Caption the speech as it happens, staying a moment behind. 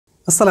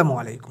আসসালামু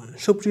আলাইকুম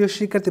সুপ্রিয়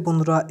শিক্ষার্থী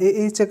বন্ধুরা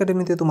এইচ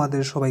একাডেমিতে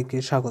তোমাদের সবাইকে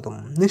স্বাগতম।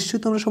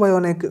 নিশ্চয়ই তোমরা সবাই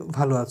অনেক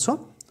ভালো আছো।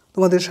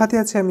 তোমাদের সাথে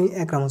আছে আমি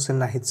একরাম হোসেন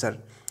নাহিদ স্যার।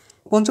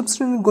 পঞ্চম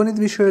শ্রেণীর গণিত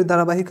বিষয়ের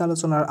ধারাবাহিক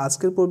আলোচনার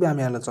আজকের পর্বে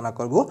আমি আলোচনা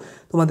করব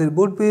তোমাদের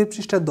বোর্ড বইয়ের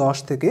পৃষ্ঠা 10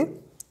 থেকে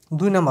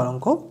 2 নম্বর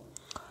অঙ্ক।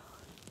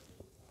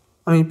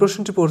 আমি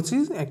প্রশ্নটি পড়ছি,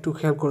 একটু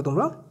খেয়াল করো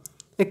তোমরা।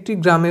 একটি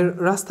গ্রামের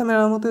রাস্তা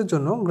মেরামতের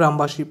জন্য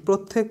গ্রামবাসী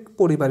প্রত্যেক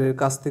পরিবারের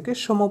কাছ থেকে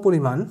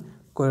সমপরিমাণ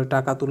করে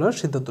টাকা তোলার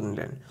সিদ্ধান্ত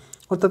নিলেন।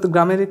 অর্থাৎ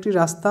গ্রামের একটি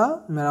রাস্তা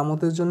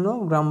মেরামতের জন্য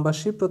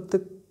গ্রামবাসী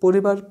প্রত্যেক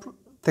পরিবার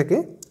থেকে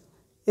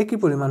একই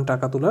পরিমাণ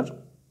টাকা তোলার,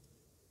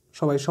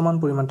 সবাই সমান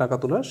পরিমাণ টাকা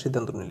তোলার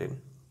সিদ্ধান্ত নিলেন।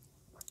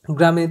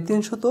 গ্রামে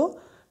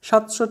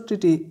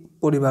 367টি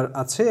পরিবার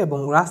আছে এবং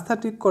রাস্তা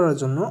ঠিক করার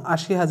জন্য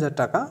 80,000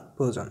 টাকা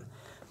প্রয়োজন।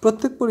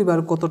 প্রত্যেক পরিবার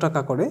কত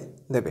টাকা করে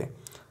দেবে?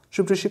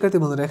 সুপ্রিয় শিক্ষার্থী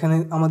বন্ধুরা, এখানে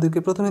আমাদেরকে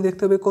প্রথমে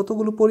দেখতে হবে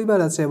কতগুলো পরিবার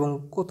আছে এবং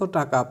কত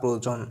টাকা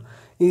প্রয়োজন।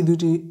 এই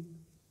দুটি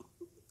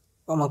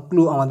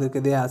ক্লু আমাদেরকে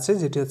দেওয়া আছে,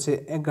 যেটি হচ্ছে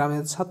এক গ্রামে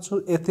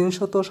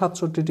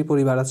 367টি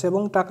পরিবার আছে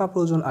এবং টাকা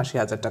প্রয়োজন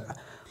 80,000 টাকা।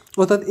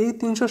 অর্থাৎ এই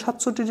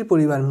 367টি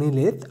পরিবার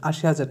মিলে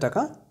 80,000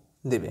 টাকা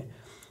দেবে।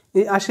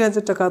 এই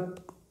 80,000 টাকা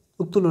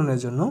উত্তোলনের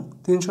জন্য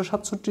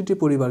 367টি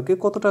পরিবারকে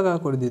কত টাকা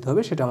করে দিতে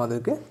হবে সেটা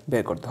আমাদেরকে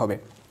বের করতে হবে।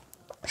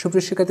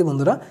 সুপ্রিয় শিক্ষার্থী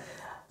বন্ধুরা,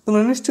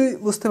 তোমরা নিশ্চয়ই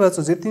বুঝতে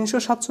পারছো যে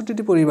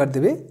 367টি পরিবার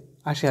দেবে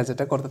 80,000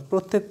 টাকা, অর্থাৎ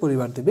প্রত্যেক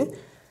পরিবার দেবে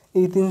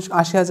এই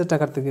 80,000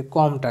 টাকার থেকে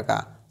কম টাকা।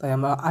 তাই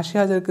আমরা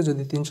 80,000কে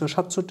যদি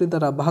 367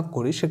 দ্বারা ভাগ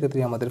করি সেক্ষেত্রে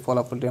আমাদের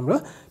ফলাফলটি আমরা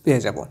পেয়ে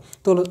যাব।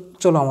 তো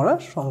চলো আমরা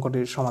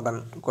অঙ্কটির সমাধান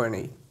করে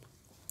নেই।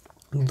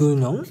 2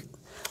 নং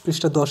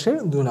পৃষ্ঠা 10-এর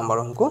 2 নম্বর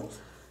অঙ্ক।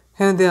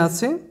 এখানে দেওয়া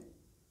আছে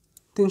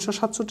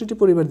 367টি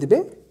পরিবার দিবে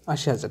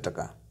 80,000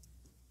 টাকা।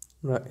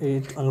 আমরা এই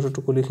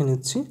অংশটুকু লিখে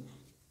নিচ্ছি।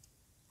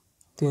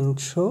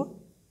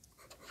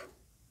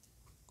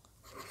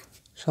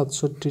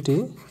 367টি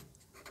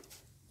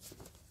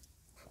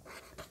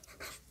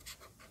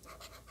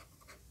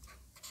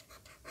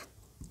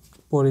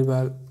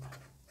পরিবার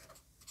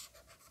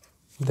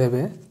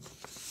দেবে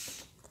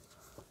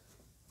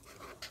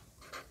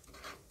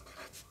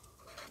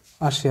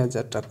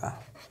 80,000 টাকা।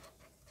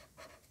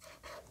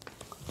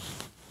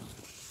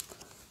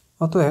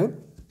 অতএব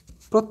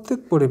প্রত্যেক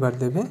পরিবার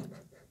দেবে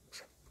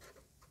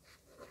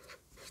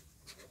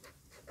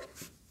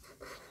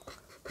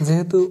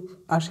যেহেতু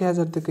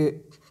 80,000 থেকে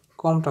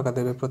কম টাকা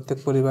দেবে, প্রত্যেক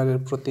পরিবারের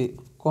প্রতি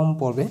কম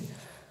পড়বে,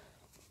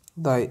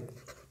 তাই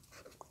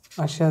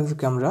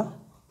 80,000কে আমরা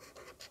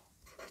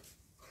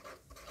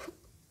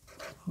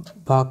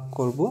ভাগ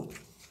করব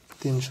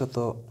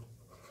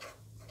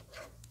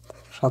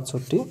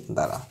 367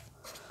 দ্বারা।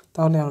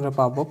 তাহলে আমরা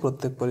পাবো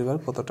প্রত্যেক পরিবার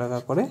কত টাকা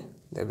করে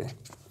দেবে।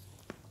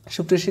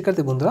 সুপ্রিয়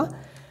শিক্ষার্থী বন্ধুরা,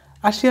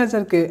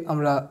 80,000কে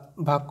আমরা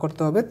ভাগ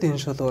করতে হবে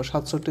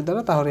 367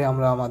 দ্বারা, তাহলে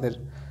আমরা আমাদের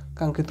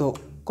কাঙ্ক্ষিত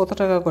কত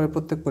টাকা করে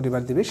প্রত্যেক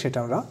পরিবার দিবে সেটা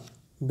আমরা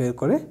বের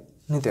করে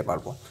নিতে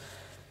পারবো।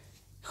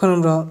 এখন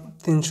আমরা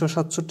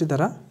 367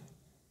 দ্বারা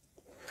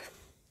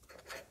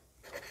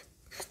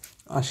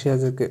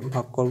 80,000কে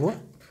ভাগ করব।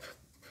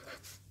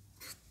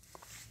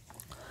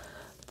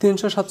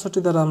 367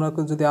 দ্বারা আমরা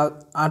যদি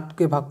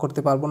 8কে ভাগ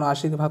করতে পারবো না,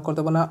 80কে ভাগ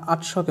করতে পারবো না,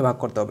 800কে ভাগ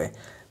করতে হবে।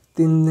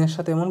 3-এর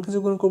সাথে এমন কিছু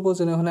গুণ করবো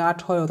যেন এখানে 8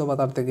 হয় অথবা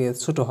তার থেকে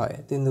ছোট হয়।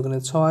 3 দুগুণে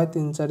 6,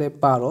 3 4-এ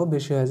 12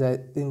 বেশি হয়ে যায়,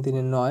 3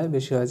 3-এ 9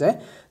 বেশি হয়ে যায়।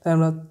 তাই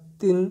আমরা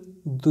 3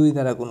 2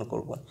 দ্বারা গুণ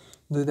করব।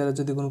 2 দ্বারা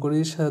যদি গুণ করি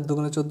 7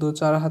 দুগুণে 14,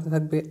 4 হাতে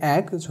থাকবে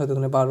 1, 6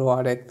 দুগুণে 12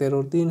 আর 1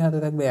 13, 3 হাতে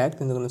থাকবে 1,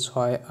 3 দুগুণে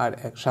 6 আর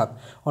 1 7,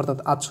 অর্থাৎ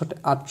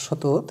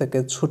 800 থেকে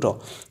ছোট।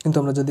 কিন্তু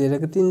আমরা যদি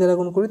এটাকে 3 দ্বারা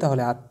গুণ করি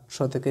তাহলে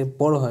 800 থেকে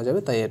বড় হয়ে যাবে,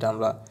 তাই এটা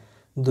আমরা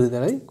 2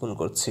 দ্বারাই গুণ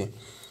করছি।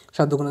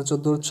 7 দুগুণে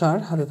 14, 4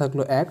 হাতে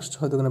থাকলো 1,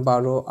 6 দুগুণে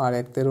 12 আর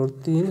 1 13,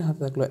 3 হাতে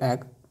থাকলো 1,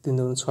 3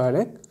 দুগুণে 6 আর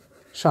 1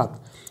 7।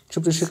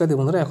 সুপ্রিয় শিক্ষার্থী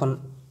বন্ধুরা, এখন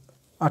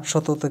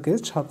 800 থেকে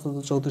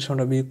 734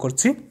 আমরা বিয়োগ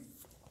করছি।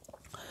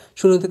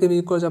 0 থেকে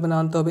বিয়োগ করা যাবে না,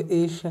 আনতে হবে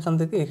এই সেখান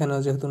থেকে, এখানে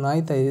যেহেতু নাই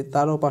তাই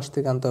তারও পাশ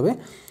থেকে আনতে হবে।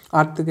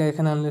 8 থেকে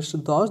এখানে আনলে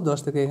 10, 10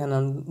 থেকে এখানে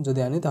যদি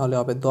আনি তাহলে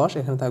হবে 10,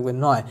 এখানে থাকবে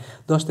 9,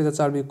 10 থেকে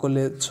 4 বিয়োগ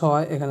করলে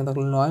 6, এখানে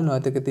থাকলো 9, 9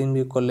 থেকে 3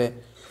 বিয়োগ করলে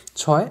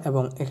 6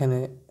 এবং এখানে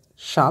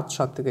 7,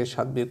 7 থেকে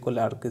 7 বিয়োগ করলে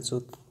আর কিছু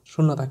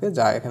শূন্য থাকে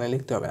যা এখানে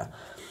লিখতে হবে না।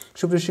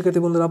 সুপ্রিয় শিক্ষার্থী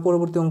বন্ধুরা,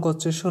 পরবর্তী অঙ্ক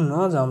হচ্ছে 0,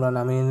 যা আমরা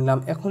নামিয়ে নিলাম।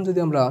 এখন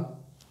যদি আমরা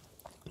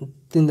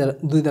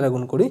 2 দ্বারা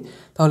গুণ করি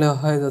তাহলে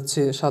হয়ে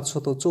যাচ্ছে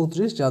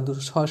 734, যা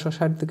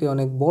 660 থেকে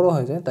অনেক বড়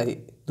হয়ে যায়, তাই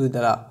 2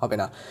 দ্বারা হবে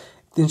না।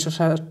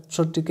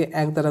 367কে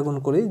 1 দ্বারা গুণ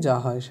করি, যা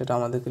হয় সেটা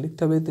আমাদেরকে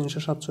লিখতে হবে।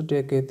 367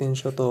 একে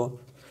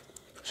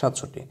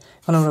 367।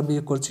 এখন আমরা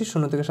বিয়োগ করছি,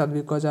 0 থেকে 7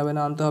 বিয়োগ করা যাবে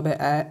না, আনতে হবে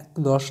 1,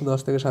 10, 10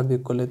 থেকে 7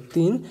 বিয়োগ করলে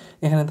 3,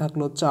 এখানে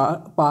থাকলো 4,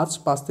 5,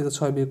 5 থেকে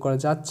 6 বিয়োগ করা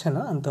যাচ্ছে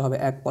না, আনতে হবে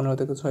 1, 15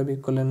 থেকে 6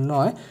 বিয়োগ করলে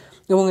 9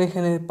 এবং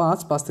এখানে 5,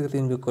 5 থেকে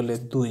 3 বিয়োগ করলে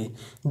 2,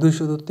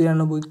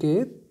 293কে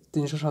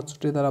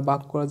 367 দ্বারা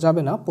ভাগ করা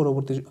যাবে না।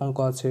 পরবর্তী অঙ্ক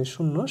আছে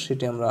 0,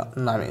 সেটি আমরা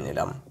নামিয়ে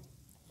নিলাম।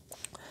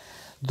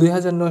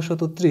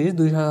 2930,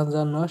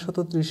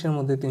 2930-এর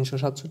মধ্যে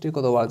 367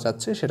 কতবার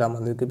যাচ্ছে সেটা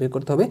আমাদেরকে বের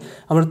করতে হবে।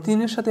 আমরা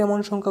 3-এর সাথে এমন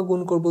সংখ্যা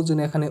গুণ করব যেন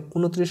এখানে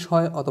 29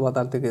 হয় অথবা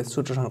তার থেকে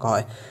ছোট সংখ্যা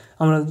হয়।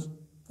 আমরা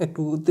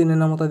একটু 3-এর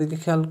নামতার দিকে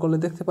খেয়াল করলে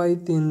দেখতে পাই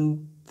 3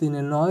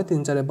 3-এ 9,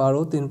 3 4-এ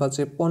 12, 3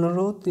 5-এ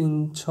 15, 3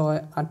 6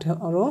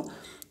 18,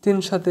 3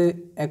 7-এ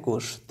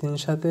 21, 3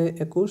 7-এ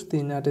 21,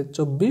 3 8-এ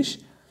 24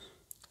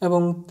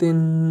 এবং 3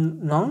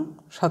 9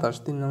 27,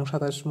 3 9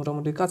 27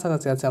 মোটামুটি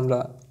কাছাকাছি আছে। আমরা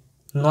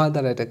 9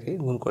 দ্বারা এটাকে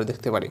গুণ করে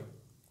দেখতে পারি।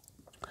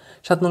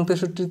 7 নং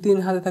 63 3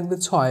 হাতে থাকবে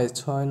 6,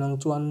 6 নং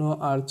 54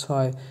 আর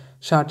 6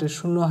 60-এর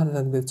 0 হাতে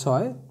থাকবে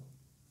 6,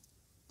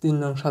 3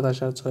 নং 27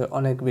 আর 6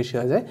 অনেক বেশি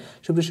হয়ে যায়।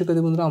 সুপ্রিয়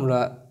শিক্ষার্থী বন্ধুরা, আমরা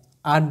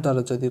 8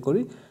 দ্বারা যদি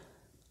করি,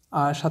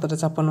 আর 7 8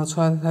 56,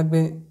 6 হাতে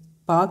থাকবে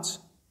 5,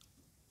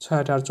 6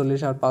 8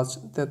 48 আর 5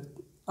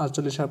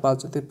 48 আর 5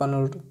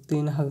 53,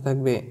 3 হাতে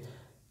থাকবে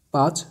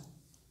 5,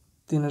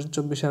 3 8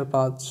 24 আর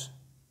 5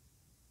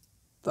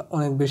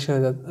 অনেক বেশি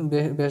হয়ে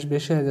বেশ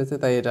বেশি হয়ে যাচ্ছে,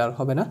 তাই এটা আর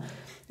হবে না।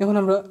 এখন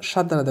আমরা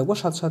 7 দ্বারা দেখবো।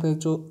 7 7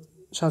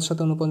 7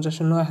 7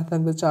 49, 9 হাতে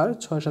থাকবে 4,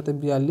 6 7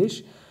 42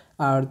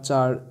 আর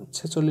 4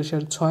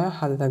 46 6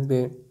 হাতে থাকবে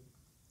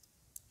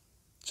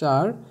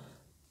 4,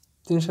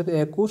 3 7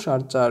 21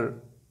 আর 4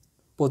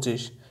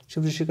 25।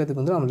 সুপ্রিয় শিক্ষার্থী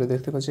বন্ধুরা, আমরা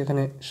দেখতে পাচ্ছি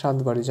এখানে 7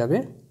 বাড়ি যাবে।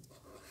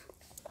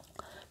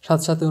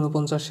 7 7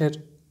 49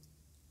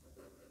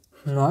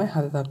 9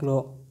 হাতে থাকলো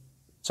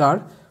 4,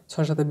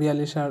 6 7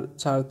 42 আর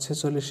 4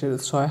 46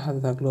 6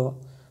 হাতে থাকলো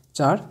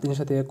 4, 3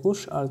 7 21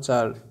 আর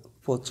 4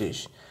 25।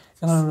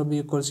 এখন আমরা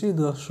বিয়োগ করছি।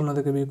 10 0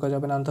 থেকে বিয়োগ করা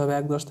যাবে না, আনতে হবে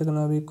 1। 10 থেকে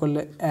 9 বিয়োগ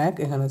করলে 1।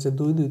 এখানে আছে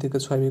 2, 2 থেকে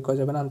 6 বিয়োগ করা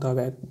যাবে না, আনতে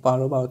হবে 1।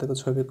 12, 12 থেকে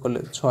 6 বিয়োগ করলে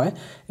 6।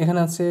 এখানে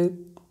আছে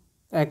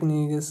 1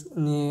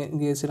 নিয়ে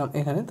গিয়েছিলাম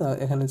এখানে, তা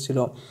এখানে ছিল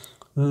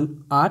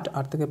 8,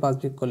 8 থেকে 5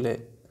 বিয়োগ করলে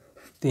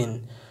 3।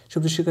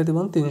 সুপ্রিয় শিক্ষার্থী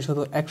বন্ধু,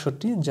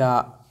 361, যা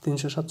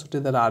 367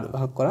 দ্বারা আর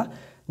ভাগ করা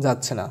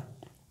যাচ্ছে না।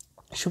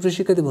 সুপ্রিয়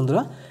শিক্ষার্থী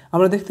বন্ধুরা,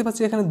 আমরা দেখতে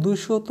পাচ্ছি এখানে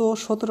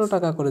 217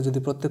 টাকা করে যদি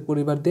প্রত্যেক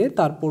পরিবার দেয়,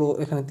 তারপরও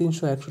এখানে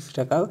 361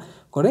 টাকা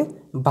করে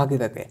বাকি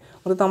থাকে।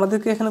 অর্থাৎ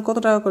আমাদেরকে এখানে কত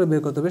টাকা করে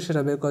বের করতে হবে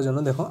সেটা বের করার জন্য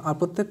দেখো, আর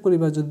প্রত্যেক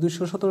পরিবার যদি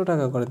 217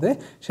 টাকা করে দেয়,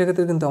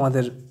 সেক্ষেত্রে কিন্তু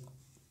আমাদের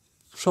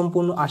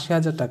সম্পূর্ণ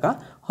 80,000 টাকা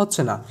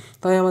হচ্ছে না।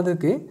 তাই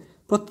আমাদেরকে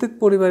প্রত্যেক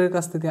পরিবারের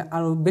কাছ থেকে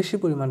আরও বেশি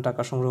পরিমাণ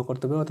টাকা সংগ্রহ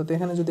করতে হবে। অর্থাৎ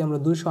এখানে যদি আমরা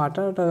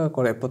 218 টাকা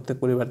করে প্রত্যেক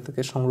পরিবার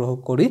থেকে সংগ্রহ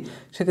করি,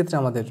 সেক্ষেত্রে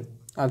আমাদের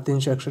আর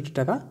 361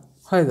 টাকা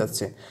হয়ে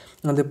যাচ্ছে।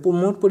 আমাদের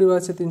মোট পরিবার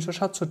আছে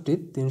 367,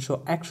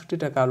 361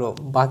 টাকা আরও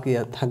বাকি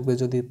থাকবে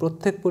যদি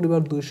প্রত্যেক পরিবার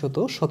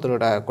 217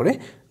 টাকা করে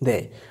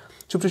দেয়।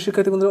 সুপ্রিয়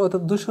শিক্ষার্থী বন্ধুরা,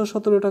 অর্থাৎ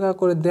 217 টাকা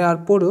করে দেওয়ার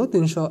পরেও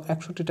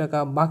 361 টাকা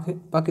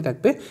বাকি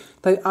থাকবে।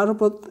 তাই আরও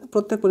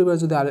প্রত্যেক পরিবার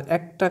যদি আর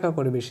 1 টাকা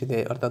করে বেশি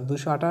দেয়, অর্থাৎ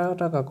 218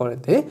 টাকা করে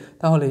দেয়,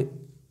 তাহলে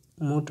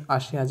মোট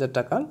 80,000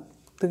 টাকার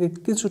থেকে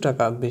কিছু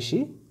টাকা বেশি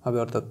হবে,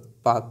 অর্থাৎ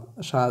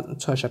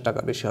 6-7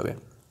 টাকা বেশি হবে।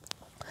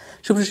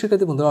 সুপ্রিয়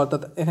শিক্ষার্থী বন্ধুরা,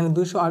 অর্থাৎ এখানে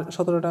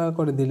 217 টাকা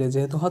করে দিলে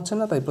যেহেতু হচ্ছে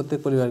না, তাই প্রত্যেক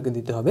পরিবারকে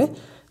দিতে হবে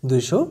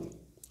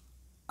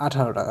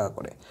 218 টাকা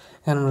করে।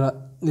 এখানে আমরা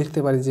লিখতে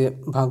পারি যে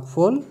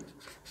ভাগফল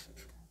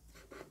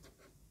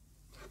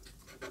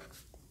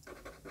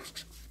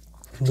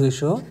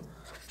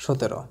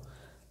 217,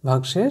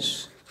 ভাগশেষ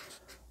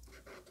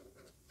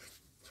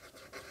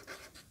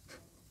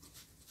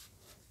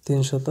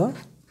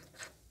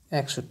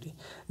 361।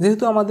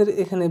 যেহেতু আমাদের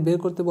এখানে বের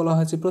করতে বলা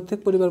হয়েছে প্রত্যেক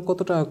পরিবার কত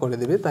টাকা করে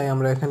দেবে, তাই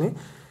আমরা এখানে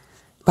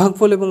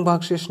ভাগফল এবং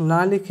ভাগশেষ না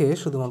লিখে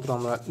শুধুমাত্র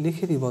আমরা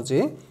লিখে দিব যে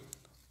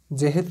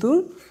যেহেতু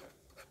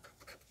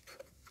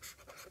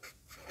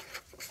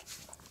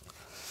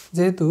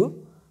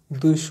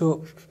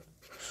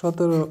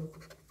 217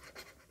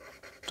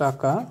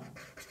 টাকা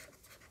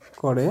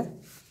করে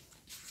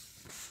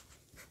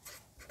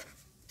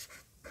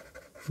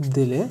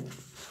দিলে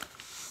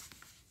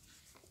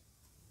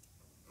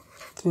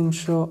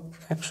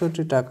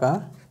 361 টাকা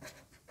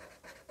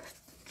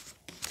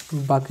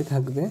বাকি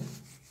থাকবে।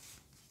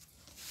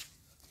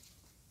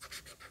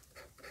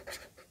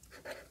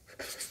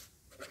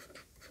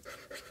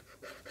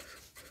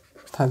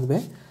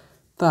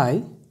 তাই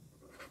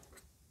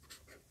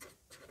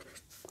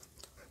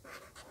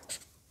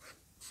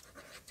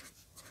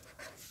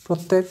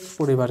প্রত্যেক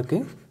পরিবারকে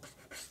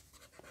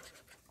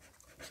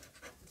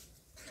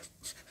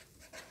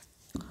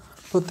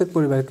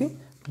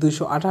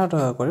 218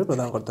 টাকা করে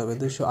প্রদান করতে হবে।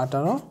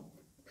 218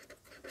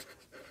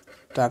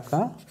 টাকা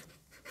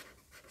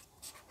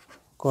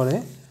করে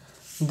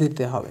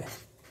দিতে হবে।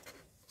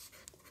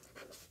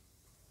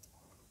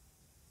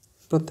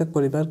 প্রত্যেক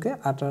পরিবারকে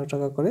 18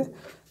 টাকা করে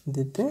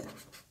দিতে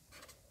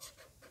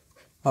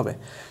হবে।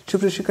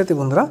 সুপ্রিয় শিক্ষার্থী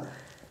বন্ধুরা,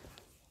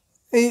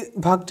 এই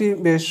ভাগটি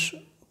বেশ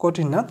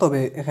কঠিন না, তবে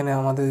এখানে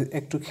আমাদের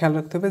একটু খেয়াল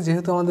রাখতে হবে,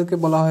 যেহেতু আমাদেরকে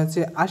বলা হয়েছে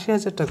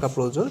 80,000 টাকা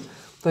প্রয়োজন,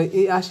 তাই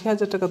এই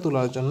 80,000 টাকা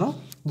তোলার জন্য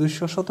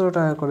 217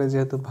 টাকা করে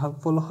যেহেতু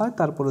ভাগফল হয়,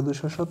 তারপরে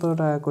 217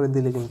 টাকা করে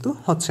দিলে কিন্তু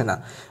হচ্ছে না।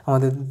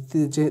 আমাদের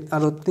যে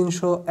আরও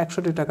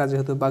 361 টাকা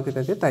যেহেতু বাকি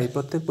থাকে, তাই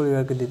প্রত্যেক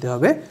পরিবারকে দিতে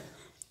হবে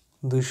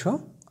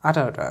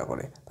 218 টাকা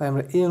করে। তাই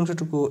আমরা এই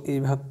অংশটুকু, এই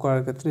ভাগ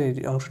করার ক্ষেত্রে এই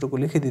অংশটুকু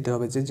লিখে দিতে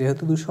হবে যে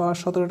যেহেতু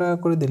 217 টাকা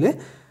করে দিলে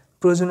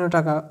প্রয়োজনীয়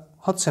টাকা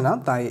হচ্ছে না,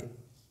 তাই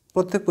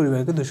প্রত্যেক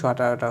পরিবারকে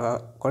 218 টাকা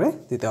করে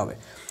দিতে হবে।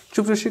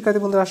 সুপ্রিয় শিক্ষার্থী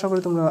বন্ধুরা, আশা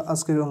করি তোমরা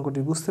আজকের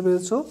অঙ্কটি বুঝতে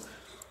পেরেছো।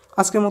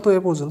 আজকের মতো এ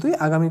পর্যন্তই।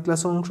 আগামী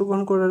ক্লাসে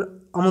অংশগ্রহণ করার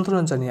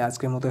আমন্ত্রণ জানিয়ে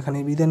আজকের মতো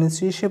এখানেই বিদায়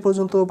নিচ্ছি। সে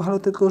পর্যন্ত ভালো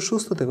থেকো,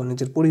 সুস্থ থেকো,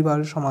 নিজের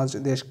পরিবার, সমাজ,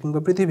 দেশ কিংবা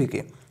পৃথিবীকে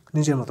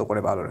নিজের মতো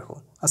করে ভালো রেখো।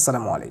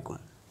 আসসালামু আলাইকুম।